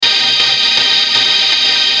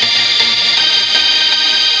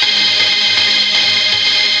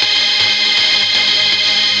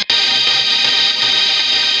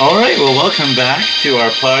All right, well, welcome back to our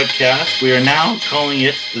podcast. We are now calling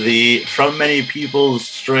it the From Many People's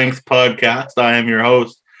Strength podcast. I am your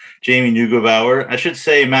host, Jamie Neugebauer. I should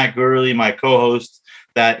say Matt Gurley, my co-host,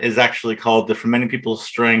 that is actually called the From Many People's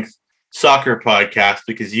Strength Soccer podcast,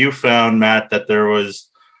 because you found, Matt, that there was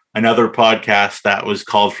another podcast that was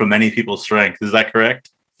called From Many People's Strength. Is that correct?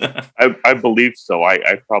 I believe so.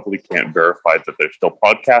 I probably can't verify that they're still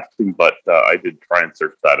podcasting, but I did try and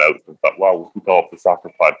search that out and thought, well, we can call it the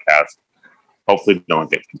soccer podcast. Hopefully no one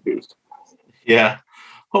gets confused. Yeah,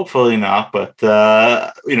 hopefully not. But,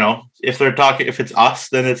 if it's us,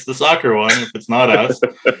 then it's the soccer one. If it's not us,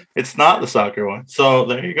 it's not the soccer one. So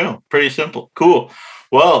there you go. Pretty simple. Cool.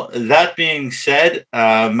 Well, that being said,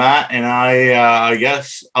 Matt and I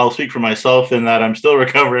guess I'll speak for myself in that I'm still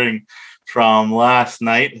recovering from last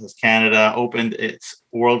night as Canada opened its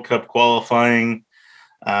World Cup qualifying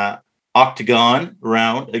octagon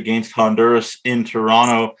round against Honduras in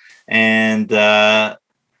Toronto. And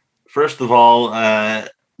first of all,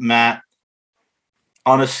 Matt,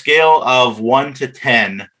 on a scale of 1 to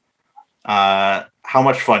 10, how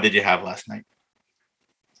much fun did you have last night?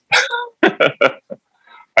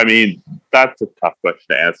 I mean, that's a tough question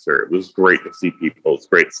to answer. It was great to see people. It's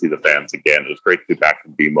great to see the fans again. It was great to be back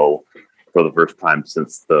in BMO for the first time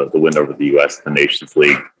since the win over the U.S. in the Nations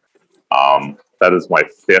League. That is my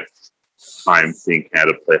fifth time seeing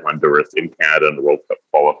Canada play Honduras in Canada in the World Cup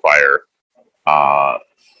qualifier.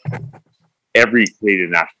 Every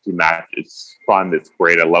Canadian national team match is fun. It's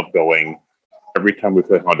great. I love going. Every time we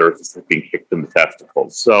play Honduras, it's like being kicked in the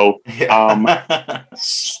testicles. So, it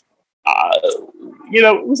was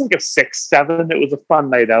like a 6-7. It was a fun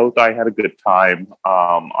night out. I had a good time.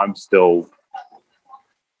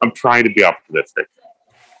 I'm trying to be optimistic.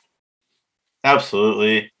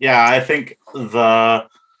 Absolutely. Yeah, I think the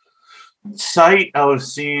sight of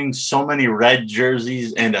seeing so many red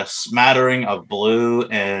jerseys and a smattering of blue,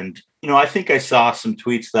 and, I think I saw some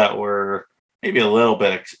tweets that were maybe a little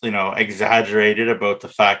bit, exaggerated about the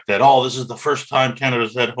fact that, this is the first time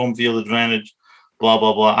Canada's had home field advantage, blah,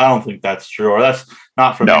 blah, blah. I don't think that's true, or that's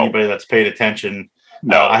not from anybody that's paid attention.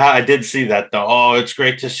 No, I did see that though. Oh, it's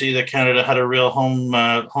great to see that Canada had a real home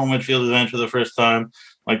midfield advantage for the first time.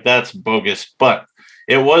 Like, that's bogus, but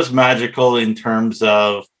it was magical in terms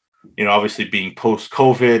of, obviously being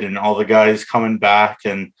post-COVID and all the guys coming back,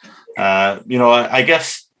 and I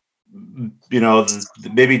guess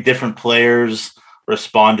maybe different players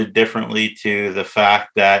responded differently to the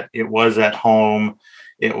fact that it was at home.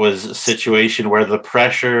 It was a situation where the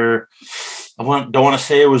pressure, don't want to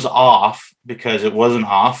say it was off, because it wasn't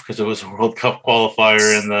off, because it was a World Cup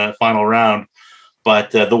qualifier in the final round. But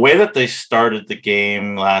the way that they started the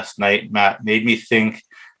game last night, Matt, made me think,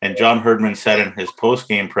 and John Herdman said in his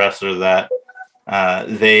post-game presser that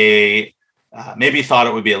they maybe thought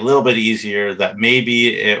it would be a little bit easier, that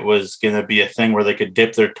maybe it was going to be a thing where they could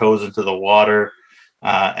dip their toes into the water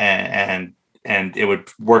and it would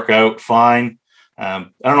work out fine. I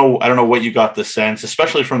don't know what you got the sense,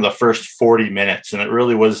 especially from the first 40 minutes. And it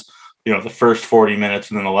really was, the first 40 minutes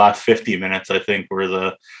and then the last 50 minutes, I think,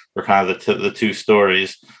 were kind of the two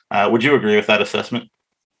stories. Would you agree with that assessment?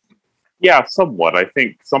 Yeah, somewhat. I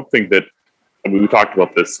think something that, we talked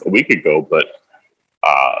about this a week ago, but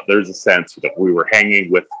there's a sense that we were hanging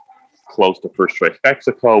with close to first choice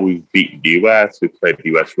Mexico. We've beaten the U.S. We played the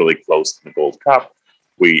U.S. really close in the Gold Cup.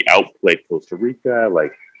 We outplayed Costa Rica.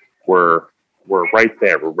 Like, we're right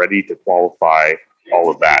there. We're ready to qualify, all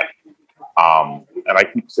of that. And I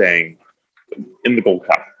keep saying, in the Gold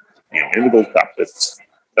Cup,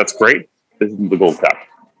 that's great. This is the Gold Cup.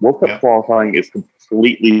 World Cup qualifying is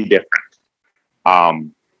completely different.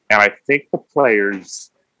 And I think the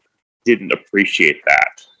players didn't appreciate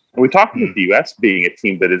that. And we talked about the U.S. being a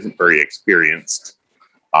team that isn't very experienced,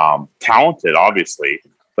 talented, obviously,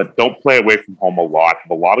 but don't play away from home a lot.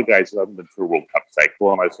 Have a lot of guys who haven't been through a World Cup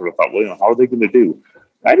cycle, and I sort of thought, well, how are they going to do?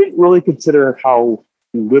 I didn't really consider how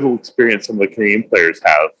little experience some of the Canadian players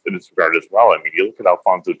have in this regard as well. I mean, you look at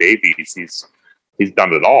Alphonso Davies; he's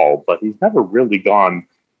done it all, but he's never really gone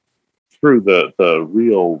through the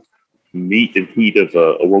real meat and heat of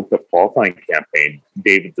a World Cup qualifying campaign.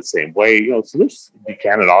 David the same way, so there's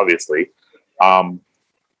Buchanan, obviously. I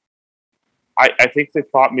think they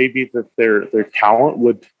thought maybe that their talent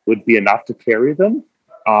would be enough to carry them.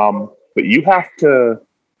 But you have to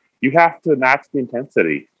match the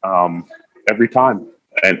intensity every time.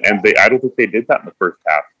 And I don't think they did that in the first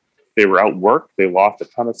half. They were outworked. They lost a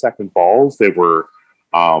ton of second balls. They were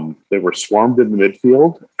swarmed in the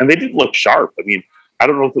midfield, and they didn't look sharp. I mean, I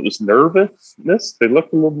don't know if it was nervousness. They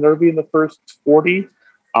looked a little nervy in the first 40,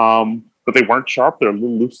 but they weren't sharp. They're a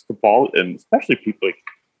little loose with the ball, and especially people like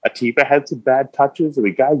Atiba had some bad touches. I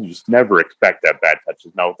mean, guys, you just never expect that bad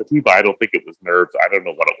touches. Now, with Atiba, I don't think it was nerves. I don't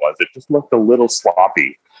know what it was. It just looked a little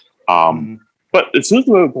sloppy. But as soon as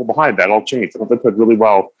they were goal behind, that all changed. I thought they played really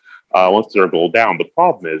well once they're a goal down. The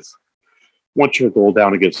problem is, once you're a goal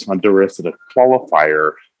down against Honduras in a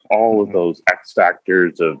qualifier, all of those X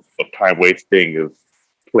factors of time wasting, of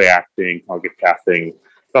play acting, CONCACAF,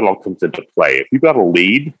 that all comes into play. If you've got a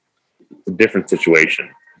lead, it's a different situation.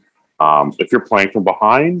 If you're playing from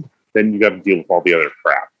behind, then you got to deal with all the other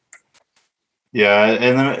crap. Yeah,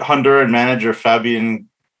 and then Honduran manager Fabian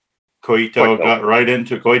Coito got right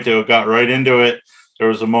into it. There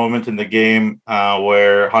was a moment in the game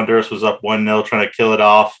where Honduras was up 1-0 trying to kill it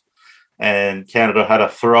off, and Canada had a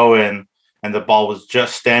throw in, and the ball was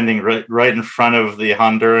just standing right in front of the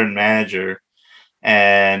Honduran manager.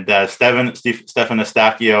 And Stefan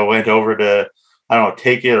Estacchio went over to, I don't know,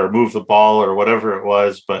 take it or move the ball or whatever it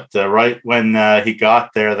was. But right when he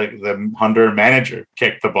got there, the Honduran manager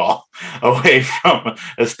kicked the ball away from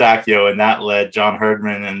Estacchio, and that led John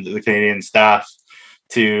Herdman and the Canadian staff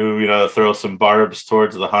to, throw some barbs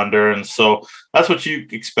towards the Hondurans. So that's what you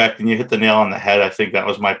expect, and you hit the nail on the head. I think that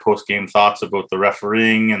was my post-game thoughts about the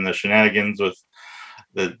refereeing and the shenanigans with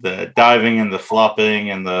the diving and the flopping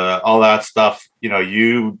and all that stuff.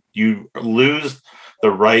 You lose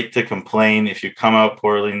the right to complain if you come out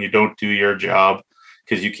poorly and you don't do your job,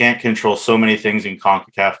 because you can't control so many things in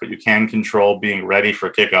CONCACAF, but you can control being ready for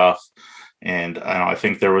kickoff. And I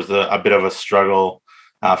think there was a bit of a struggle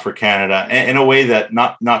for Canada in a way that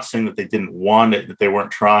not saying that they didn't want it, that they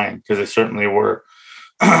weren't trying, because they certainly were.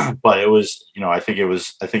 But it was, I think it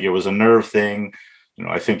was a nerve thing.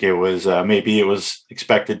 I think it was maybe it was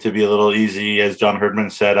expected to be a little easy, as John Herdman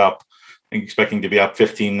set up, expecting to be up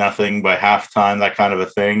 15-0 by halftime, that kind of a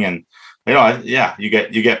thing. And you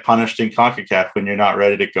get punished in CONCACAF when you're not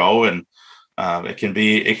ready to go, and it can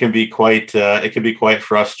be quite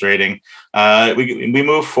frustrating. We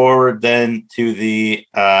move forward then to the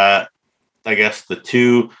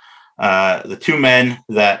the two men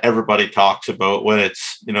that everybody talks about when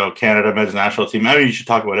it's Canada men's national team. I mean, you should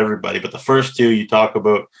talk about everybody, but the first two you talk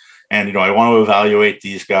about, and I want to evaluate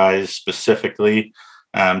these guys specifically.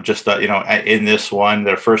 In this one,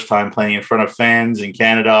 their first time playing in front of fans in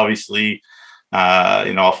Canada, obviously.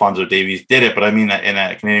 Alphonso Davies did it, but I mean, in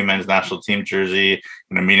a Canadian men's national team jersey,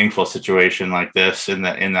 in a meaningful situation like this in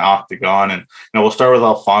the octagon. And we'll start with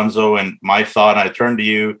Alphonso. And my thought, I turn to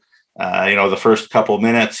you. The first couple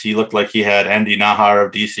minutes, he looked like he had Andy Najar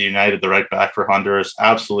of DC United, the right back for Honduras,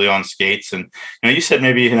 absolutely on skates. And you said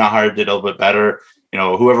maybe Najar did a little bit better.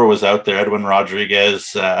 Whoever was out there, Edwin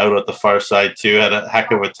Rodriguez out at the far side too, had a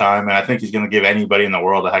heck of a time. And I think he's going to give anybody in the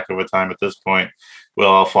world a heck of a time at this point, Will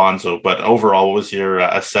Alfonso. But overall, what was your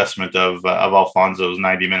assessment of Alfonso's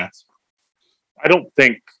 90 minutes? I don't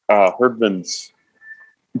think Herdman's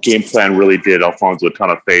game plan really did Alfonso a ton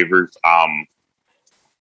of favors.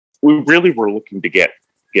 We really were looking to get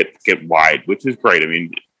wide, which is great. I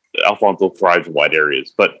mean, Alfonso thrives in wide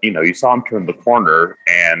areas, but you saw him turn the corner,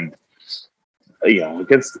 and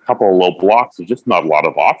against a couple of low blocks, there's just not a lot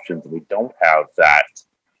of options, and we don't have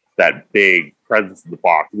that big presence in the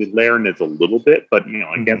box. I mean, Laren is a little bit, but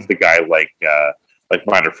against a guy like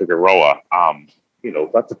Minor Figueroa,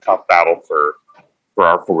 that's a tough battle for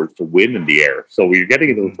our forwards to win in the air. So when you're getting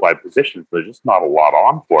into those wide positions, there's just not a lot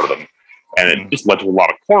on for them. And it just led to a lot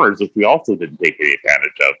of corners, which we also didn't take any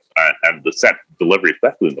advantage of. And the set delivery,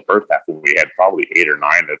 especially in the first half, when we had probably 8 or 9,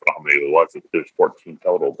 I don't know how many it was. It was 14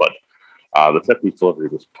 total. But the set piece delivery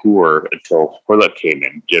was poor until Horlet came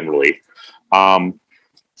in, generally.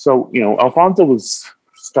 So Alfonso was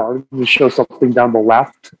starting to show something down the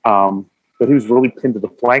left, but he was really pinned to the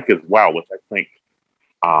flank as well, which I think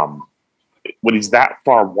when he's that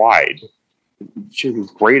far wide, sure,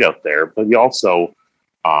 he's great out there, but he also...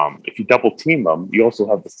 if you double team him, you also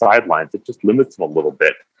have the sidelines. It just limits him a little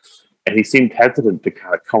bit. And he seemed hesitant to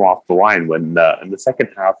kind of come off the line when in the second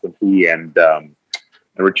half, when he and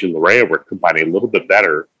Richie Larea were combining a little bit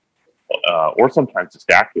better, or sometimes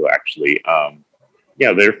Estacchio actually.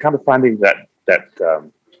 They're kind of finding that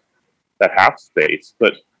half space.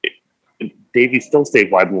 But Davies still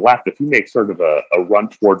stayed wide on the left. If he makes sort of a run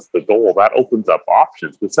towards the goal, that opens up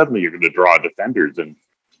options, because suddenly you're going to draw defenders, and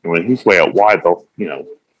when he's way out wide, though,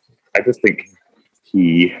 I just think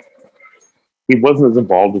he wasn't as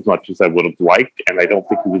involved as much as I would have liked, and I don't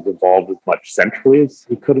think he was involved as much centrally as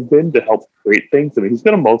he could have been to help create things. I mean, he's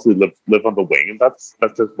going to mostly live on the wing, and that's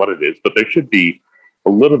just what it is. But there should be a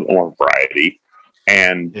little bit more variety,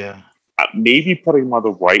 and maybe putting him on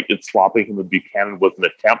the right and swapping him with Buchanan was an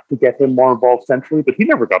attempt to get him more involved centrally, but he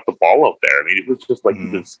never got the ball out there. I mean, it was just like he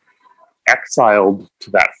was exiled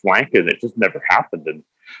to that flank, and it just never happened.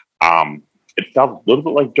 And it felt a little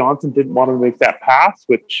bit like Johnson didn't want to make that pass,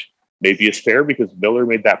 which maybe is fair because Miller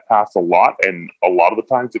made that pass a lot, and a lot of the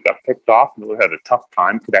times it got picked off. Miller had a tough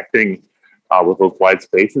time connecting with those wide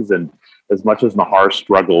spaces, and as much as Nahar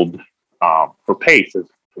struggled for pace, as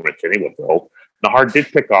pretty much anyone will, Nahar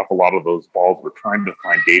did pick off a lot of those balls. We're trying to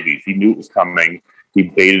find Davies. He knew it was coming. He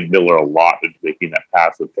baited Miller a lot into making that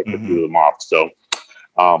pass and picked a few of them off. So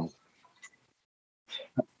I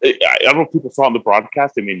don't know if people saw on the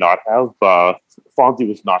broadcast. They may not have. Fonzie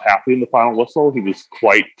was not happy in the final whistle. He was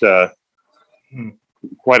quite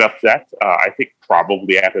upset. I think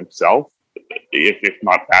probably at himself, if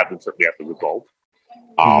not that, then certainly at the result.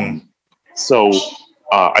 So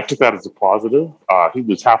I took that as a positive. He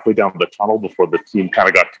was halfway down the tunnel before the team kind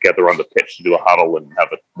of got together on the pitch to do a huddle and have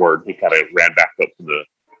a word. He kind of ran back up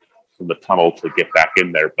from the tunnel to get back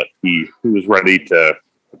in there, but he was ready to.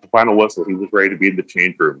 At the final whistle, he was ready to be in the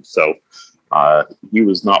change room. So he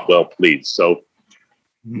was not well pleased. So,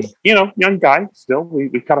 young guy still, we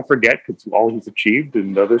kind of forget because all he's achieved,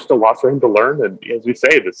 and there's still lots for him to learn. And as we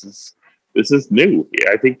say, this is new.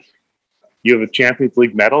 I think you have a Champions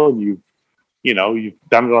League medal, and you've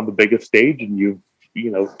done it on the biggest stage, and you've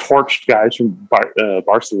torched guys from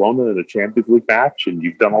Barcelona in a Champions League match, and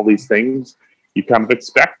you've done all these things. You kind of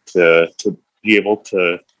expect to be able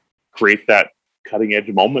to create that cutting edge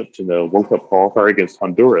moment in the World Cup qualifier against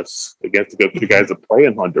Honduras, against the two guys that play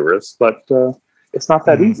in Honduras, but it's not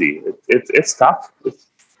that easy. It's tough.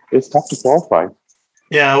 It's tough to qualify.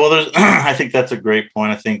 Yeah, well, I think that's a great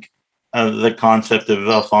point. I think the concept of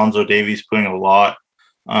Alphonso Davies putting a lot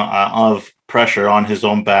of pressure on his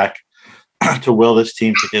own back to will this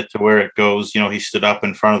team to get to where it goes. He stood up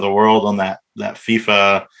in front of the world on that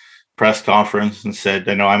FIFA press conference and said,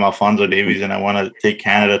 I'm Alphonso Davies and I want to take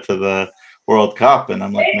Canada to the World Cup. And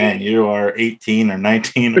I'm like, man, you are 18 or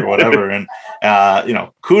 19 or whatever. And,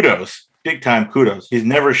 kudos, big time kudos. He's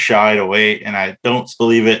never shied away. And I don't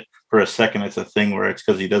believe it for a second. It's a thing where it's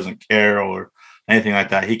because he doesn't care or anything like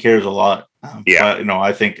that. He cares a lot. But,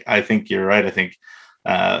 I think you're right. I think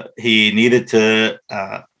he needed to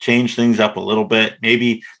change things up a little bit.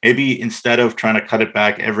 Maybe instead of trying to cut it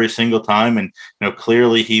back every single time. And,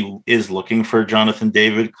 clearly he is looking for Jonathan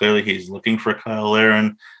David. Clearly he's looking for Kyle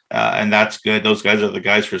Larin. And that's good. Those guys are the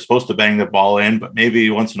guys who are supposed to bang the ball in, but maybe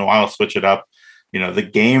once in a while switch it up. The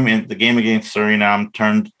game against Suriname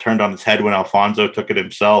turned on its head when Alfonso took it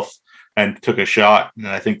himself and took a shot. And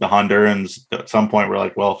I think the Hondurans at some point were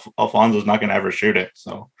like, well, Alfonso's not going to ever shoot it.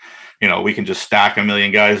 So, we can just stack a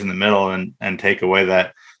million guys in the middle and take away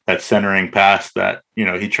that centering pass that,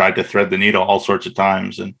 he tried to thread the needle all sorts of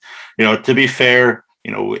times. And, to be fair,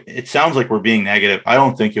 it sounds like we're being negative. I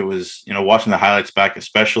don't think it was, watching the highlights back,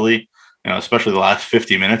 especially the last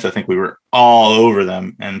 50 minutes, I think we were all over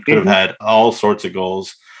them and could have had all sorts of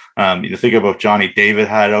goals. You think about Johnny David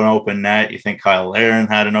had an open net. You think Kyle Larin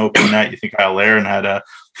had an open net. You think Kyle Larin had a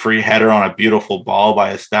free header on a beautiful ball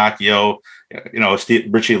by Estacio.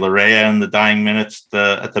 Richie Larea in the dying minutes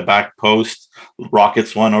at the back post.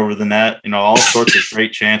 Rockets one over the net. All sorts of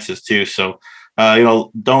great chances too. So,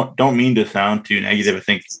 don't mean to sound too negative.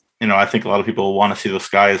 I think a lot of people want to see the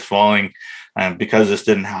sky is falling because this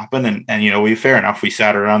didn't happen. And fair enough. We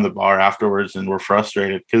sat around the bar afterwards and were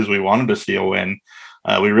frustrated because we wanted to see a win.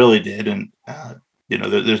 We really did. And,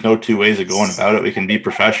 there's no two ways of going about it. We can be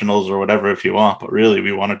professionals or whatever if you want, but really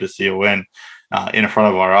we wanted to see a win in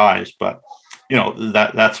front of our eyes. But,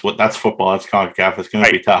 that's football. That's CONCACAF. It's going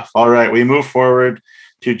to be tough. All right. We move forward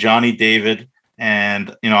to Johnny David.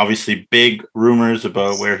 And, obviously big rumors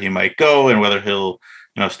about where he might go and whether he'll,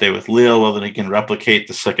 stay with Lille, whether he can replicate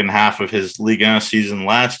the second half of his Ligue 1 season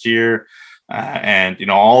last year. And,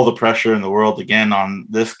 all the pressure in the world again on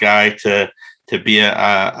this guy to be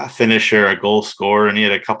a finisher, a goal scorer. And he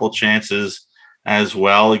had a couple chances as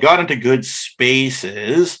well. He got into good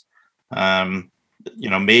spaces,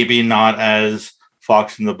 maybe not as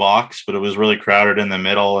Fox in the box, but it was really crowded in the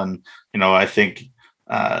middle. And, I think,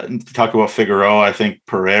 talk about Figueroa, I think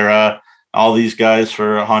Pereira, all these guys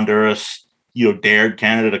for Honduras, dared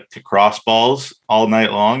Canada to cross balls all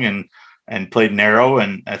night long and played narrow.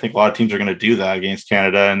 And I think a lot of teams are going to do that against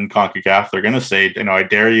Canada and CONCACAF. They're going to say, I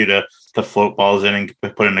dare you to float balls in and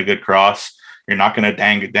put in a good cross. You're not going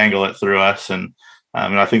to dangle it through us. And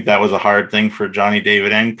I think that was a hard thing for Johnny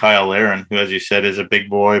David and Kyle Larin, who, as you said, is a big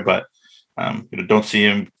boy, but don't see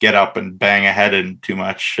him get up and bang ahead in too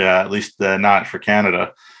much, at least not for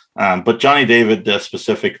Canada. But Johnny David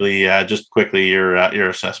specifically, just quickly, your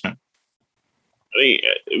assessment. I mean,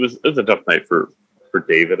 it was a tough night for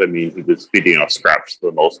David. I mean, he was feeding off scraps for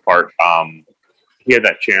the most part. he had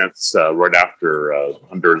that chance right after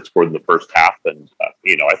Honduras scored in the first half, and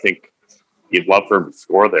I think you'd love for him to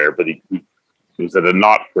score there, but he was at a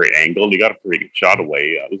not great angle, and he got a pretty good shot away.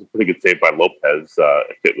 It was a pretty good save by Lopez.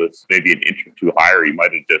 If it was maybe an inch or two higher, he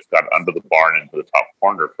might have just got under the bar and into the top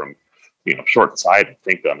corner from short side, I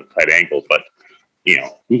think, on a tight angle. But he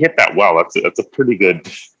hit that well. That's a pretty good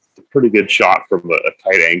shot from a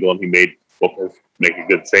tight angle, and he made Lopez make a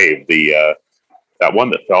good save. That one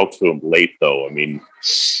that fell to him late, though, I mean,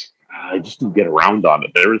 I just didn't get around on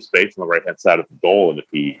it. There was space on the right hand side of the goal, and if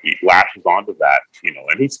he latches onto that,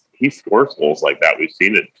 and he scores goals like that. We've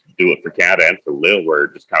seen it do it for Canada and for Lille, where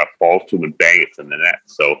it just kind of falls to him and bang, it's in the net.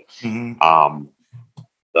 So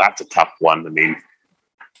that's a tough one. I mean,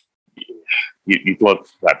 you'd love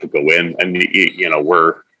that to go in, and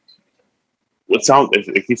what sounds,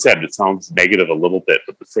 like you said, it sounds negative a little bit,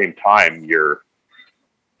 but at the same time, it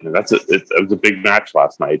was a big match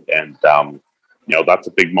last night, and that's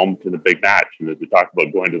a big moment in a big match. And as we talked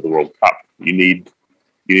about going to the World Cup, you need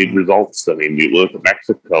results. I mean, you look at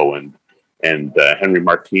Mexico, and Henry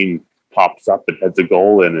Martin pops up and heads a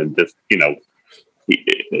goal in, and just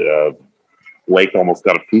Blake almost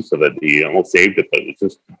got a piece of it. He almost saved it, but it's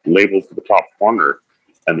just labeled to the top corner.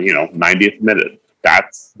 And 90th minute.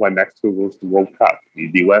 That's why Mexico goes to the World Cup.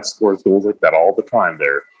 The U.S. scores goals like that all the time.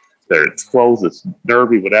 It's close, it's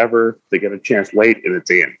nervy, whatever. They get a chance late, and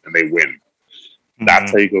it's in, and they win.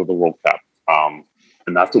 That's how you go to the World Cup, and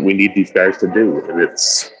that's what we need these guys to do. And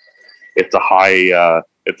it's a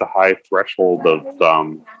high threshold of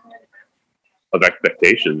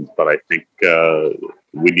expectations, but I think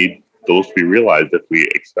we need those to be realized if we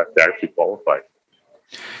expect to actually qualify.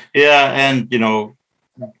 Yeah, and you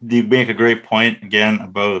make a great point again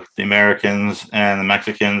about the Americans and the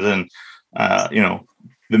Mexicans, and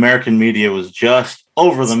the American media was just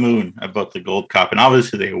over the moon about the Gold Cup, and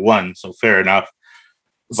obviously they won, so fair enough.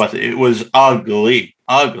 But it was ugly,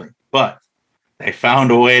 but they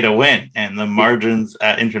found a way to win, and the margins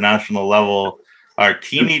at international level are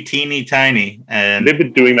teeny, tiny. And they've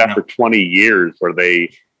been doing that for 20 years, where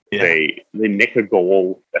they nick a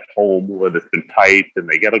goal at home when it's been tight, and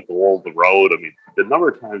they get a goal on the road. I mean, the number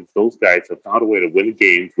of times those guys have found a way to win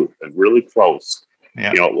games with been really close.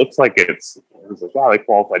 Yeah. It looks like it's like, wow, they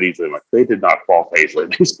qualified easily. Like, they did not qualify easily.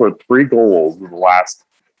 They scored 3 goals in the last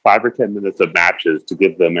 5 or 10 minutes of matches to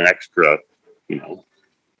give them an extra, 6,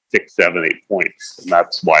 7, 8 points, and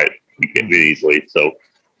that's why we get it easily. So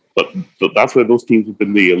that's why those teams have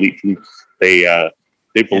been the elite teams. They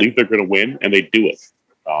believe they're going to win, and they do it.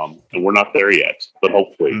 And we're not there yet, but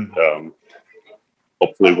hopefully we're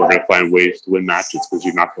going to find ways to win matches, because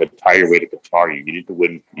you're not going to tie your way to Qatar. You need to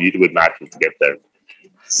win. You need to win matches to get there.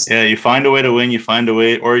 Yeah, you find a way to win, you find a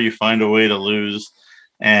way to lose,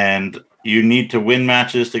 and you need to win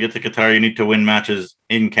matches to get to Qatar. You need to win matches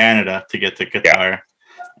in Canada to get to Qatar. Yeah.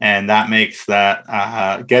 And that makes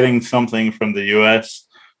that getting something from the U.S.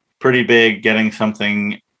 pretty big. Getting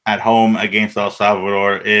something at home against El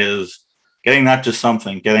Salvador is getting not just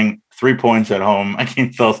something, getting 3 points at home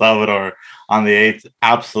against El Salvador on the 8th,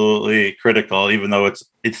 absolutely critical, even though it's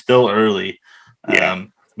still early. Yeah.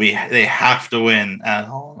 They have to win at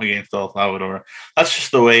home against El Salvador. That's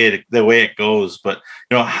just the way it goes. But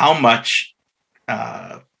how much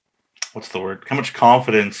what's the word? How much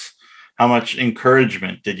confidence, how much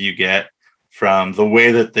encouragement did you get from the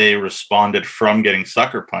way that they responded from getting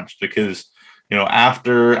sucker punched? Because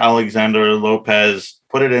after Alexander Lopez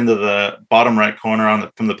put it into the bottom right corner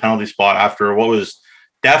from the penalty spot after what was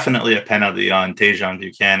definitely a penalty on Tejan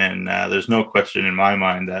Buchanan. There's no question in my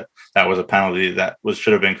mind that was a penalty that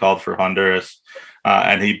should have been called for Honduras.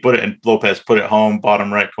 And Lopez put it home,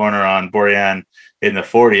 bottom right corner on Borjan in the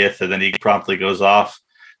 40th, and then he promptly goes off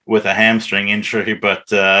with a hamstring injury. But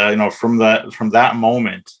from that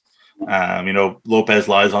moment, Lopez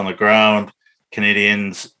lies on the ground.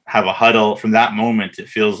 Canadians have a huddle. From that moment, it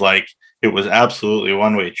feels like it was absolutely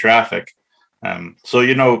one-way traffic. So,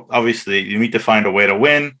 obviously you need to find a way to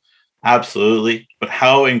win. Absolutely. But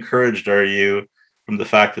how encouraged are you from the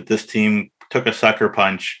fact that this team took a sucker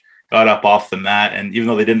punch, got up off the mat, and even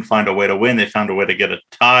though they didn't find a way to win, they found a way to get a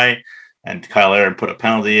tie, and Kyle Aaron put a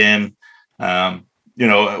penalty in.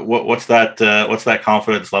 What's that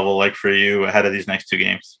confidence level like for you ahead of these next 2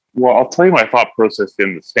 games? Well, I'll tell you my thought process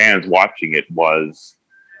in the stands watching it was,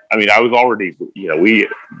 I mean, I was already, we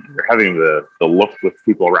were having the look with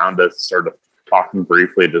people around us, sort of talking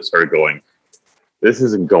briefly, just started going, this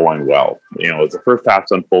isn't going well. As the first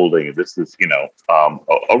half's unfolding, this is,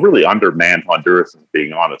 a really undermanned Honduras,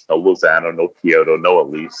 being honest. No Lozano, no Kyoto, no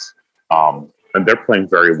Elise. And they're playing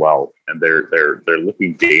very well, and they're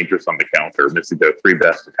looking dangerous on the counter, missing their 3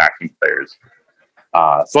 best attacking players.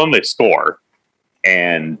 So then they score,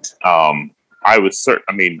 and I was certain.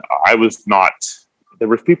 I mean, I was not. There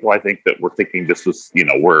was people I think that were thinking this was,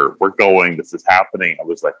 we're going. This is happening. I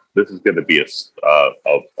was like, this is going to be a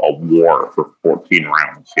war for 14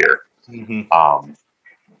 rounds here. Mm-hmm.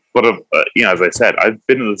 But as I said, I've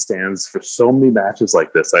been in the stands for so many matches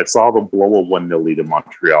like this. I saw them blow a 1-0 lead in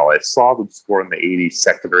Montreal. I saw them score in the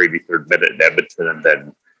 82nd or 83rd minute in Edmonton, and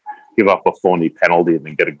then give up a phony penalty and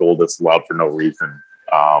then get a goal disallowed for no reason.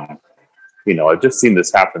 I've just seen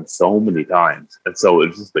this happen so many times. And so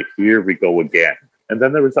it's just like, here we go again. And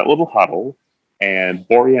then there was that little huddle, and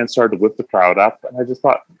Borjan started to whip the crowd up. And I just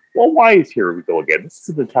thought, well, why is here we go again? This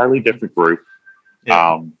is an entirely different group.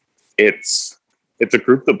 Yeah. It's a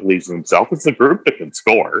group that believes in themselves. It's a group that can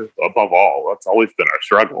score above all. That's always been our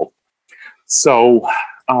struggle. So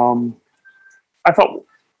I thought,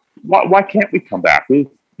 why can't we come back? We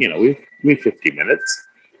 50 minutes.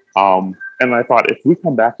 And I thought, if we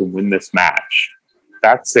come back and win this match,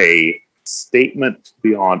 that's a statement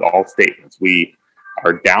beyond all statements. We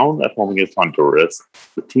are down at home against Honduras,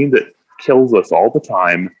 the team that kills us all the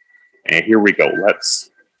time. And here we go. Let's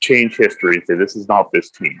change history and say this is not this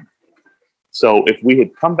team. So if we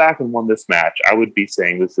had come back and won this match, I would be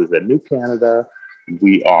saying this is a new Canada.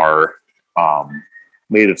 We are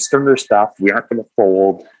made of sterner stuff. We aren't going to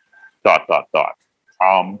fold, ...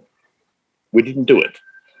 We didn't do it,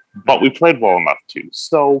 but we played well enough to.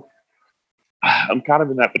 So I'm kind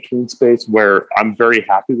of in that between space where I'm very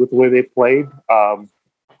happy with the way they played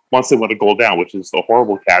once they went a goal down, which is a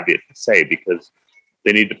horrible caveat to say because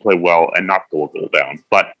they need to play well and not go a goal down.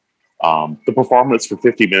 But the performance for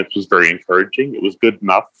 50 minutes was very encouraging. It was good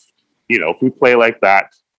enough. If we play like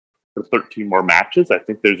that for 13 more matches, I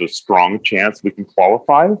think there's a strong chance we can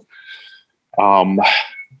qualify.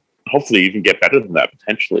 Hopefully even get better than that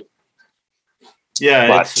potentially. Yeah,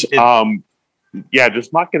 but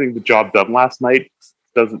just not getting the job done last night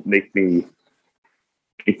doesn't make me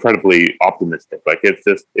incredibly optimistic. Like it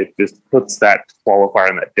just puts that qualifier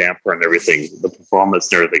and that damper and everything, the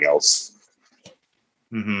performance and everything else.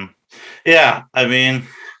 Mm-hmm. Yeah, I mean,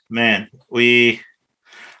 man, I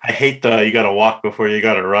hate the you got to walk before you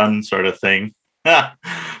got to run sort of thing. But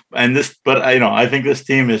I think this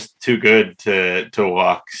team is too good to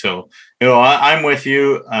walk. So, I'm with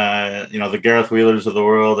you. The Gareth Wheelers of the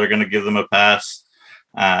world are going to give them a pass.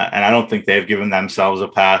 And I don't think they've given themselves a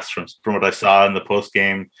pass from what I saw in the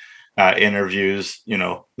post-game interviews,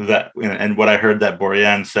 and what I heard that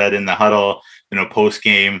Borjan said in the huddle,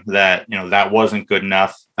 post-game that, that wasn't good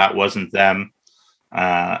enough. That wasn't them.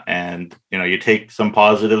 And you take some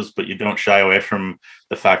positives, but you don't shy away from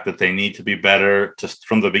the fact that they need to be better just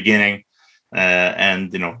from the beginning.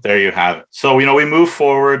 And there you have it. So, we move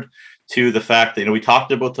forward to the fact that, we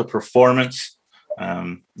talked about the performance,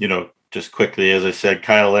 just quickly, as I said,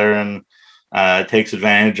 Kyle Larin takes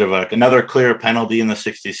advantage of another clear penalty in the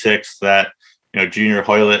 66th that, Junior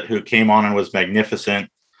Hoylett, who came on and was magnificent,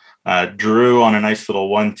 drew on a nice little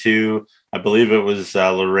 1-2. I believe it was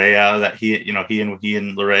Larea that he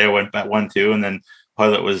and Larea went back 1-2, and then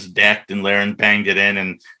Hoylett was decked and Larin banged it in,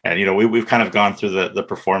 and we've kind of gone through the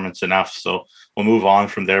performance enough, so we'll move on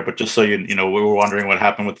from there. But just so we were wondering what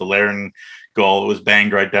happened with the Larin goal. It was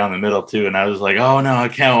banged right down the middle too, and I was like, oh no, I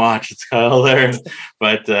can't watch. It's Kyle Larin,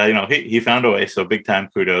 but he found a way. So big time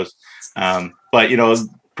kudos. But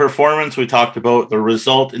performance we talked about. The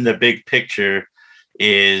result in the big picture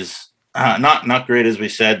is not great, as we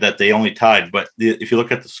said, that they only tied. But if you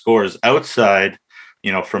look at the scores outside,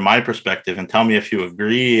 from my perspective, and tell me if you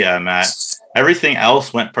agree, Matt, everything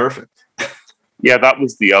else went perfect. Yeah, that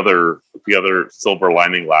was the other silver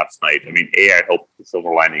lining last night. I mean, I hope the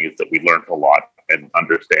silver lining is that we learned a lot and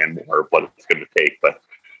understand more of what it's going to take. But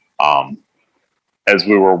as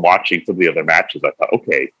we were watching some of the other matches, I thought,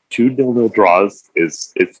 okay, 2 0-0 draws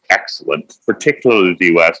is excellent, particularly the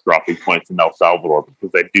U.S. dropping points in El Salvador,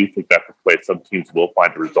 because I do think that's a place some teams will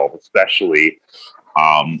find a result, especially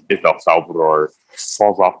if El Salvador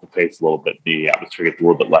falls off the pace a little bit, the atmosphere gets a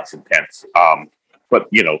little bit less intense. But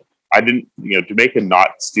I didn't, Jamaica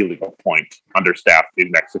not stealing a point understaffed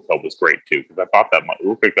in Mexico was great too, because I thought it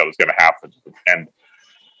looked like that was going to happen. And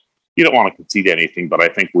you don't want to concede anything, but I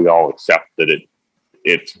think we all accept that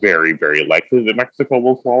it's very, very likely that Mexico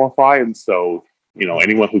will qualify. And so,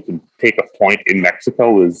 anyone who can take a point in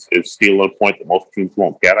Mexico is stealing a point that most teams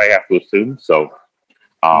won't get, I have to assume. So,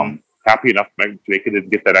 happy enough Jamaica didn't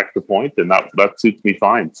get that extra point, and that suits me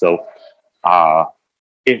fine. So,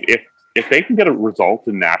 if they can get a result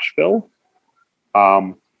in Nashville,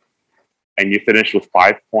 and you finish with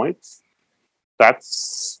 5 points,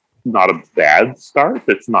 that's not a bad start.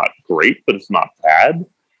 It's not great, but it's not bad.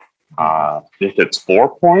 If it's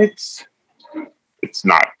 4 points, it's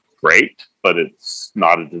not great, but it's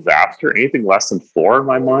not a disaster. Anything less than 4 in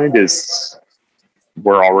my mind is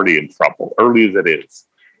we're already in trouble, early as it is.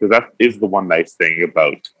 Because that is the one nice thing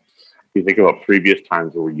about, you think about previous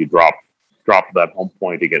times where you drop that home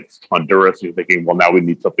point against Honduras, you're thinking, well, now we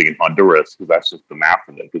need something in Honduras because that's just the math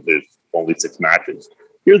of it, because there's only 6 matches.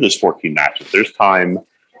 Here there's 14 matches. There's time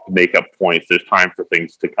to make up points. There's time for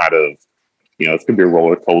things to kind of, it's going to be a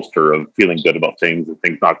roller coaster of feeling good about things and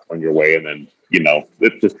things not going your way. And then,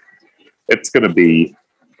 it's going to be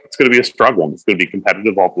a struggle. It's going to be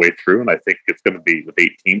competitive all the way through. And I think it's going to be, with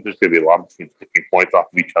 8 teams, there's going to be a lot of teams picking points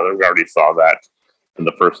off of each other. We already saw that in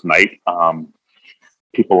the first night.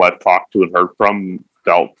 People I've talked to and heard from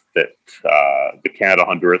felt that the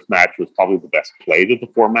Canada-Honduras match was probably the best played of the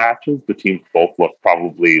 4 matches. The teams both looked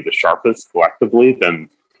probably the sharpest collectively. Then,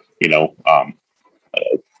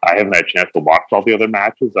 I haven't had a chance to watch all the other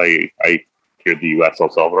matches. I hear the U.S. El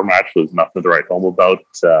Salvador match was nothing to write home about.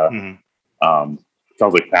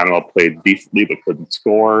 Sounds like Panama played decently but couldn't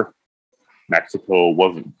score. Mexico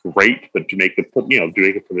wasn't great, but Jamaica put in a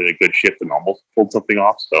good shift and almost pulled something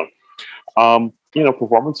off. So,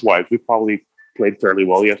 performance-wise, we probably played fairly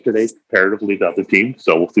well yesterday comparatively to other teams.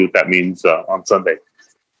 So we'll see what that means on Sunday.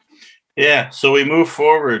 Yeah, so we move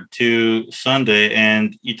forward to Sunday,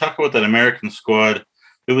 and you talk about that American squad.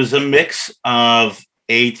 It was a mix of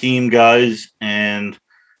A-team guys and,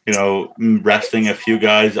 resting a few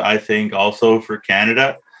guys, I think, also for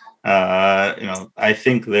Canada. I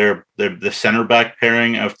think they're the center back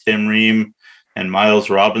pairing of Tim Ream and Miles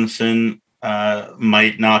Robinson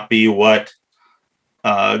might not be what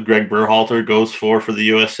Greg Berhalter goes for the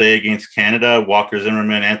USA against Canada. Walker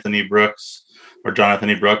Zimmerman, Anthony Brooks, or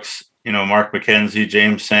Jonathan Brooks, Mark McKenzie,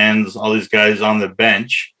 James Sands, all these guys on the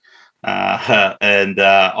bench, and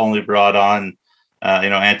only brought on,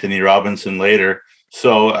 Anthony Robinson later.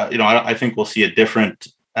 So, I think we'll see a different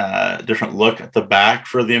look at the back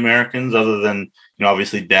for the Americans, other than,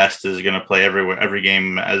 obviously Dest is going to play every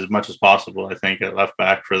game as much as possible, I think, at left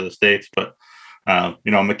back for the States. But,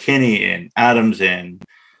 McKinney in, Adams in,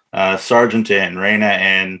 Sargent in, Reyna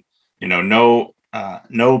in, no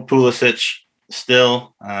Pulisic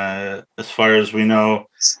still, as far as we know.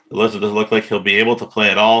 It doesn't look like he'll be able to play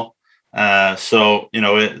at all. So,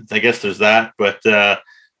 I guess there's that. But,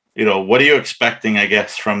 what are you expecting, I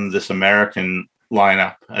guess, from this American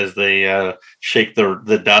lineup as they shake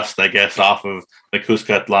the dust, I guess, off of the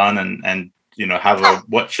Cuscatlan and have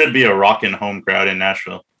what should be a rockin' home crowd in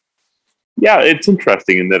Nashville? Yeah, it's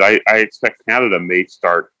interesting in that I expect Canada may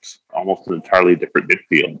start almost an entirely different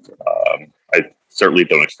midfield. I certainly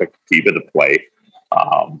don't expect Tiba to play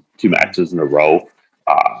 2 matches in a row.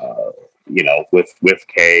 With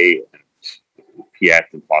Kay and Piet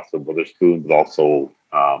and possibly Witherspoon, but also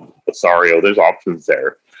Osorio. There's options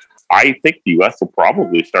there. I think the U.S. will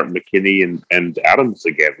probably start McKinney and Adams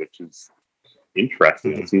again, which is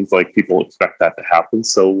interesting. It seems like people expect that to happen.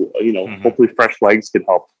 So, hopefully fresh legs can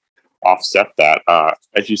help offset that.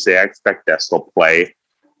 As you say, I expect Dest will play.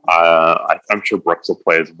 I'm sure Brooks will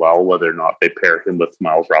play as well, whether or not they pair him with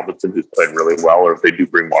Miles Robinson, who's played really well, or if they do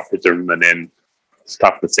bring Walker Zimmerman in. It's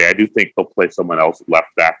tough to say. I do think they'll play someone else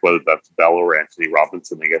left back, whether that's Bell or Anthony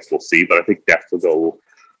Robinson. I guess we'll see. But I think Dest will go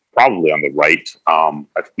probably on the right. I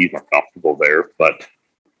think he's more comfortable there. But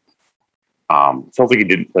sounds like he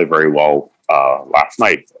didn't play very well last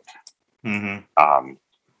night. I'm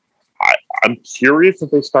curious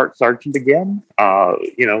if they start Sargent again.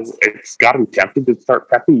 It's got to be tempting to start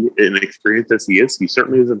Pepe, inexperienced as he is. He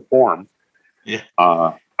certainly is in form. Yeah.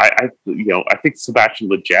 I think Sebastian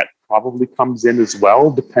Lletget probably comes in as well,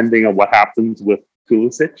 depending on what happens with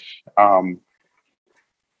Pulisic.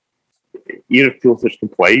 Even if Pulisic can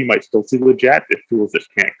play, you might still see Lletget. If Pulisic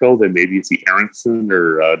can't go, then maybe you see Aronson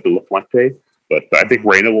or De La Fuente. But I think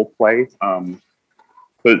Reyna will play.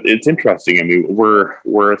 But it's interesting. I mean,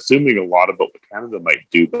 we're assuming a lot about what Canada might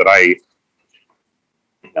do, but I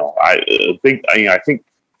think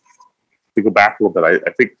to go back a little bit,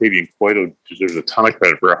 I think Fabian Coito deserves a ton of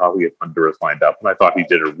credit for how he had Honduras lined up, and I thought he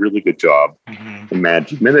did a really good job in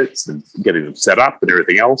managing minutes and getting them set up and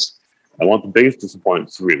everything else. And one of the biggest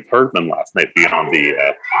disappointments we had heard them last night beyond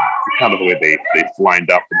the kind of the way they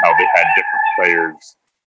lined up and how they had different players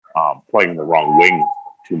playing the wrong wing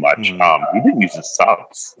too much. He didn't use his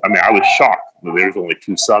subs. I mean, I was shocked that there was only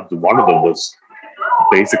 2 subs, and one of them was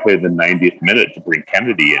basically in the 90th minute to bring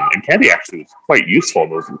Kennedy in. And Kennedy actually was quite useful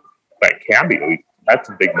in that cameo. He had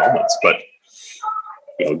some big moments, but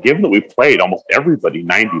given that we played almost everybody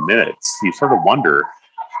 90 minutes, you sort of wonder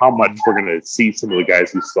how much we're going to see some of the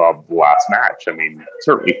guys we saw the last match. I mean,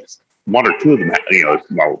 certainly one or two of them,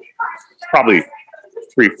 probably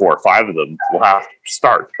 3, 4, 5 of them will have to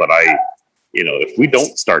start. But if we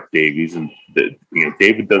don't start Davies and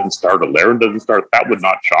David doesn't start, or Laren doesn't start, that would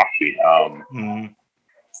not shock me.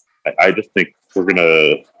 I just think we're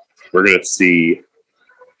gonna see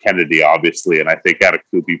Kennedy, obviously, and I think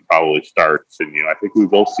Atakubi probably starts, and I think we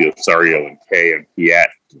will see Osorio and Kay and Piet,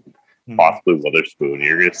 possibly Witherspoon.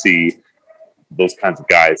 You're gonna see those kinds of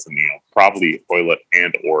guys, and probably Hoylett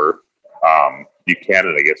and or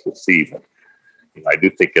Buchanan. I guess we'll see, but I do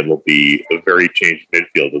think it'll be a very changed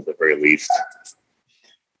midfield at the very least.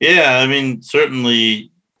 Yeah, I mean,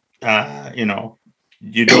 certainly,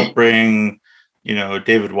 you don't bring,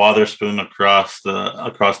 David Witherspoon across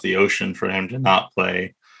the ocean for him to not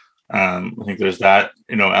play. I think there's that,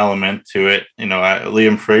 element to it.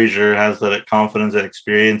 Liam Fraser has that confidence, that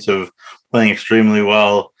experience of playing extremely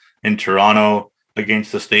well in Toronto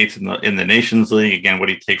against the States in the Nations League. Again, what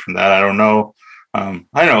do you take from that? I don't know.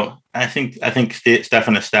 I think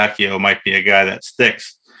Stefan Eustáquio might be a guy that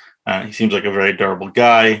sticks. He seems like a very durable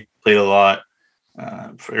guy. Played a lot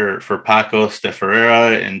for Paco de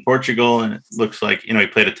Ferreira in Portugal, and it looks like he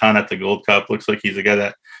played a ton at the Gold Cup. Looks like he's a guy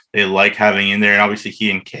that they like having in there, and obviously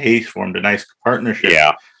he and Kay formed a nice partnership.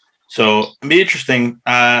 Yeah. So it'd be interesting.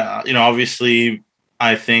 Obviously,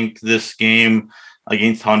 I think this game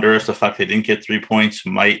against Honduras, the fact they didn't get 3 points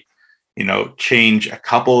might change a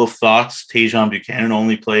couple of thoughts. Tajon Buchanan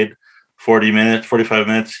only played 45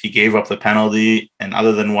 minutes. He gave up the penalty, and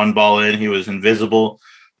other than one ball in, he was invisible.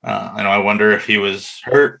 I wonder if he was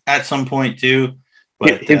hurt at some point too.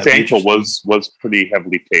 But his ankle was pretty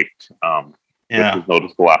heavily taped, which was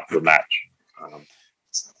noticeable after the match.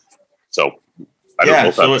 So I don't know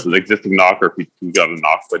if that's an existing knock or if he got a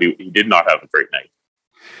knock, but he did not have a great night.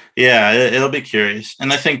 Yeah, it'll be curious.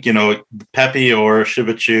 And I think, Pepe or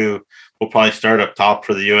Shibachu will probably start up top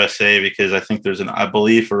for the USA, because I think there's a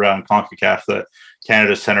belief around CONCACAF that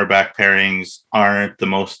Canada's center back pairings aren't the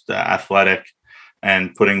most athletic,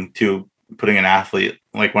 and putting an athlete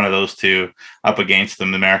like one of those two up against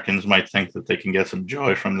them, the Americans might think that they can get some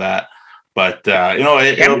joy from that. But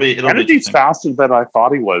it'll be Kennedy's faster than I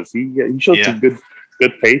thought he was. He showed some good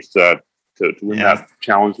pace to win that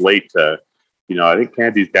challenge late. I think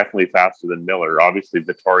Kennedy's definitely faster than Miller. Obviously,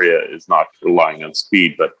 Vittoria is not relying on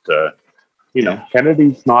speed, but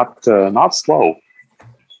Kennedy's not slow.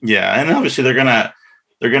 Yeah, and obviously they're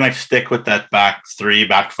gonna stick with that back three,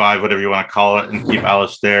 back five, whatever you want to call it, and keep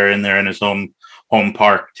Alistair in there in his home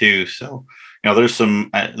park too. So there's some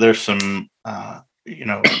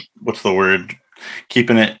what's the word?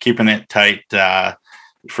 Keeping it tight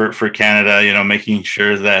for Canada. Making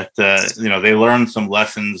sure that they learn some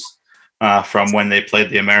lessons from when they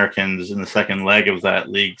played the Americans in the second leg of that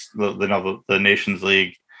league, the Nations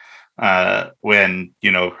League, when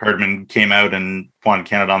Herdman came out and won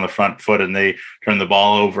Canada on the front foot, and they turned the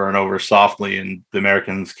ball over and over softly, and the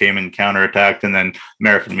Americans came and counterattacked, and then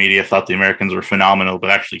American media thought the Americans were phenomenal,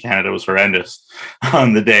 but actually Canada was horrendous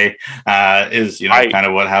on the day. Kind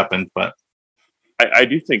of what happened. But I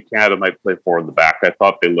do think Canada might play four in the back. I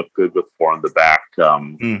thought they looked good with four in the back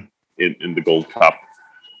in the Gold Cup.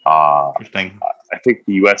 Interesting. I think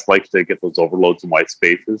the U.S. likes to get those overloads in white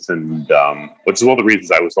spaces, and which is one of the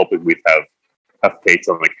reasons I was hoping we'd have Pates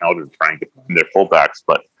on the counter to try and get their fullbacks.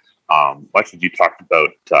 But much as you talked about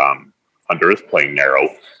Honduras playing narrow,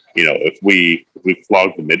 if we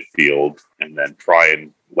flog the midfield and then try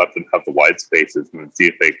and let them have the wide spaces and then see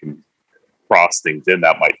if they can cross things in,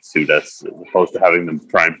 that might suit us, as opposed to having them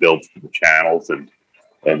try and build through the channels and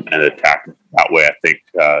attack that way. I think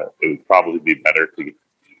it would probably be better to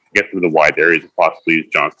get through the wide areas and possibly use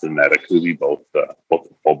Johnston and Atakubi both the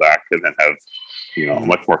fullback, and then have a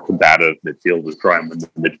much more combative midfield to try and win the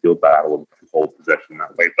midfield battle and hold possession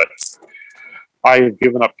that way. But I have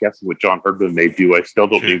given up guessing what John Herdman may do. I still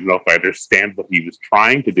don't even know if I understand what he was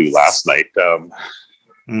trying to do last night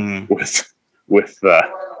with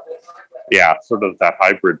sort of that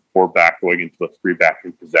hybrid 4-back going into a 3-back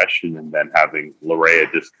in possession, and then having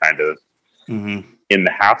Larea just kind of in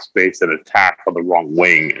the half space and attack on the wrong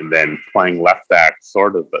wing, and then playing left back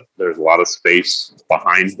sort of, but there's a lot of space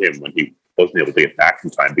behind him when he wasn't able to get back in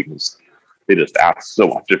time because they just asked so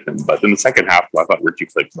much of him. But in the second half, I thought Richie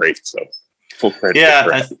played great, so full credit.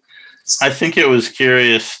 Yeah, I think it was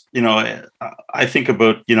curious. I think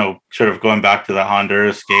about, sort of going back to the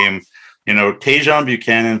Honduras game, Tajon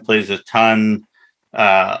Buchanan plays a ton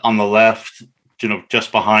on the left,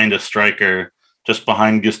 just behind a striker, just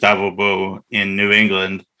behind Gustavo Bo in New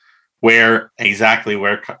England, where Richie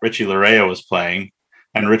Larea was playing.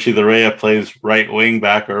 and Richie Larea plays right wing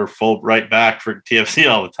back or full right back for TFC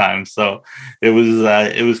all the time. So it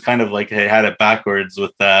was kind of like they had it backwards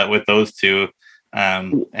with those two.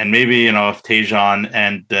 And maybe if Tejan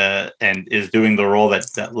and is doing the role that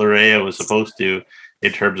Larea was supposed to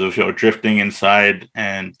in terms of drifting inside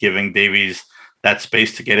and giving Davies that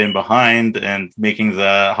space to get in behind and making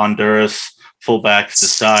the Honduras fullbacks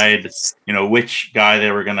decide which guy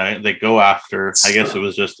they go after. I guess it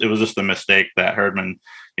was just a mistake that Herdman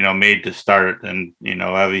made to start, and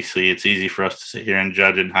obviously it's easy for us to sit here and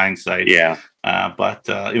judge in hindsight. But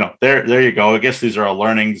there you go. I guess these are all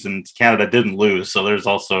learnings, and Canada didn't lose, so there's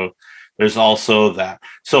also that.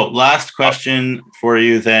 So last question for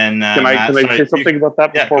you then. Can I say something about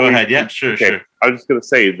that? Yeah, go ahead. Yeah, sure. I was just going to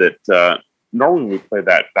say that normally when we play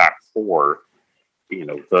that back four,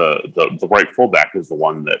 the right fullback is the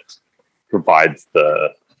one that provides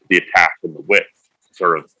the attack and the width,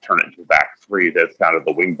 sort of turn it into back three. That's kind of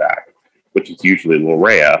the wing back, which is usually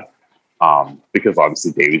Larea, because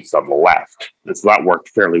obviously Davies is on the left. And so that worked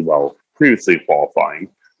fairly well previously qualifying.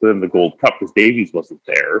 But then the Gold Cup, because Davies wasn't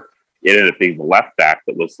there, it ended up being the left back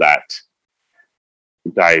that was that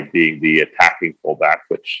guy being the attacking fullback,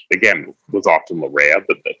 which again was often Larea,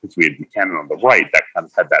 but because we had Buchanan on the right, that kind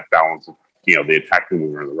of had that balance of the attacking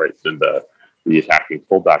winger on the right and the attacking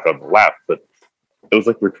fullback on the left. But it was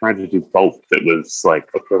like we're trying to do both. It was like,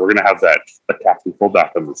 okay, we're going to have that attacking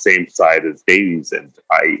fullback on the same side as Davies, and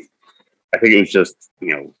I think it was just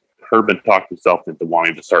Herdman talked himself into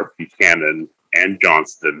wanting to start Buchanan and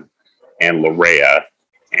Johnston and Larea,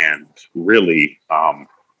 and really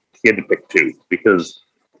he had to pick two because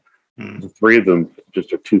the three of them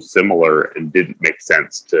just are too similar and didn't make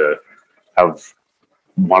sense to have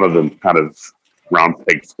one of them kind of round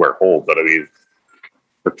peg square hole. But I mean,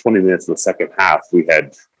 for 20 minutes in the second half, we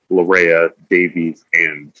had Larea, Davies,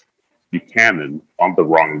 and Buchanan on the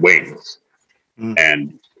wrong wings.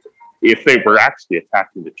 And if they were actually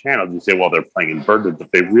attacking the channel, you say, well, they're playing inverted,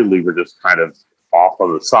 but they really were just kind of off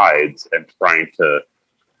on the sides and trying to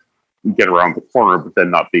get around the corner, but then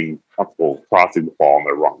not being comfortable crossing the ball on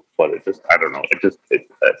their wrong foot. It just, I don't know. It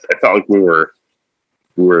felt like we were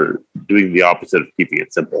doing the opposite of keeping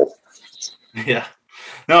it simple. Yeah.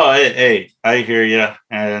 No, I hear you,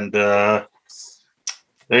 and there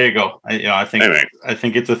you go. I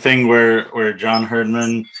think it's a thing where John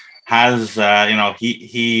Herdman has, I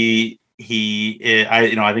think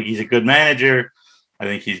he's a good manager. I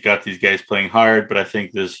think he's got these guys playing hard, but I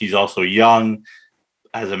think he's also young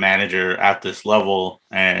as a manager at this level,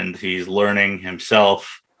 and he's learning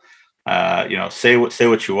himself. Say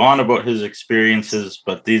what you want about his experiences,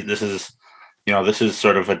 but this is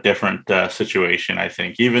sort of a different situation, I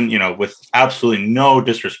think, even, with absolutely no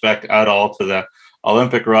disrespect at all to the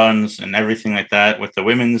Olympic runs and everything like that with the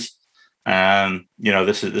women's.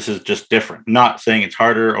 This is just different. Not saying it's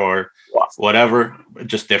harder or whatever, but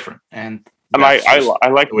just different. And I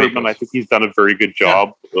like Herdman. I think he's done a very good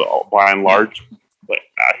job by and large. Yeah. But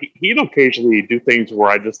he'd occasionally do things where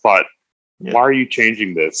I just thought, why are you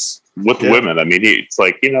changing this with the women? I mean, it's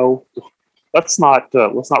like, let's not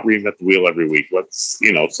reinvent the wheel every week. Let's,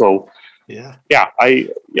 everyone's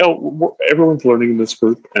learning in this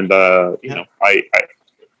group, and I know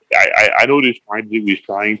what he's trying to do. He's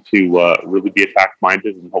trying to really be attack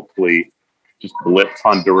minded and hopefully just blitz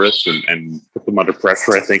Honduras and put them under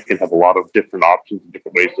pressure. I think, and have a lot of different options and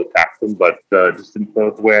different ways to attack them, but just didn't go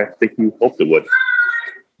the way I think he hoped it would.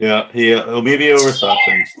 Yeah, maybe overthought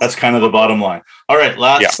things. That's kind of the bottom line. All right,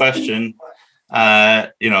 last question.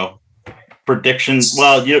 Predictions.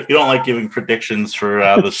 Well, you don't like giving predictions for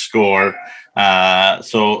the score.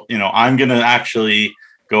 So, I'm going to actually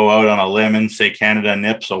go out on a limb and say Canada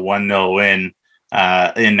nips a 1-0 win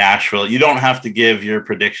in Nashville. You don't have to give your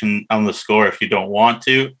prediction on the score if you don't want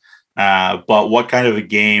to. But what kind of a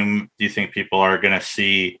game do you think people are going to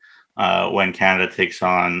see when Canada takes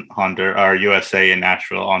on Honduras or USA in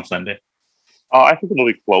Nashville on Sunday? I think it'll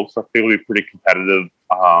be close. I think it'll be pretty competitive.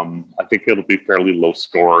 I think it'll be fairly low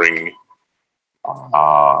scoring.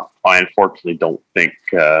 I unfortunately don't think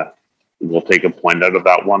we'll take a point out of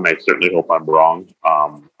that one. I certainly hope I'm wrong.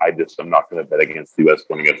 I'm not going to bet against the U.S.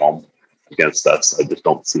 winning at home against us. I just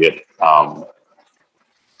don't see it. I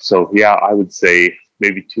would say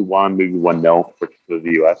maybe 2-1, maybe 1-0 for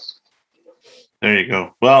the U.S. There you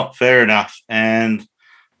go. Well, fair enough. And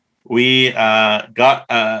we got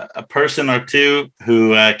a person or two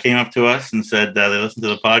who came up to us and said they listened to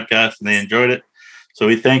the podcast and they enjoyed it. So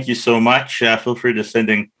we thank you so much. Feel free to send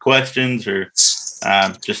in questions or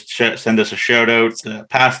just send us a shout out,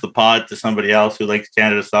 pass the pod to somebody else who likes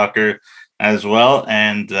Canada soccer as well.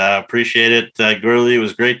 And appreciate it. Gurley, it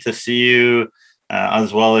was great to see you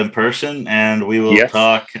as well in person, and we will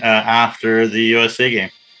talk after the USA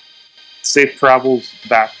game. Safe travels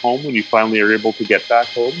back home when you finally are able to get back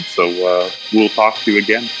home. So we'll talk to you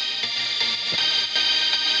again.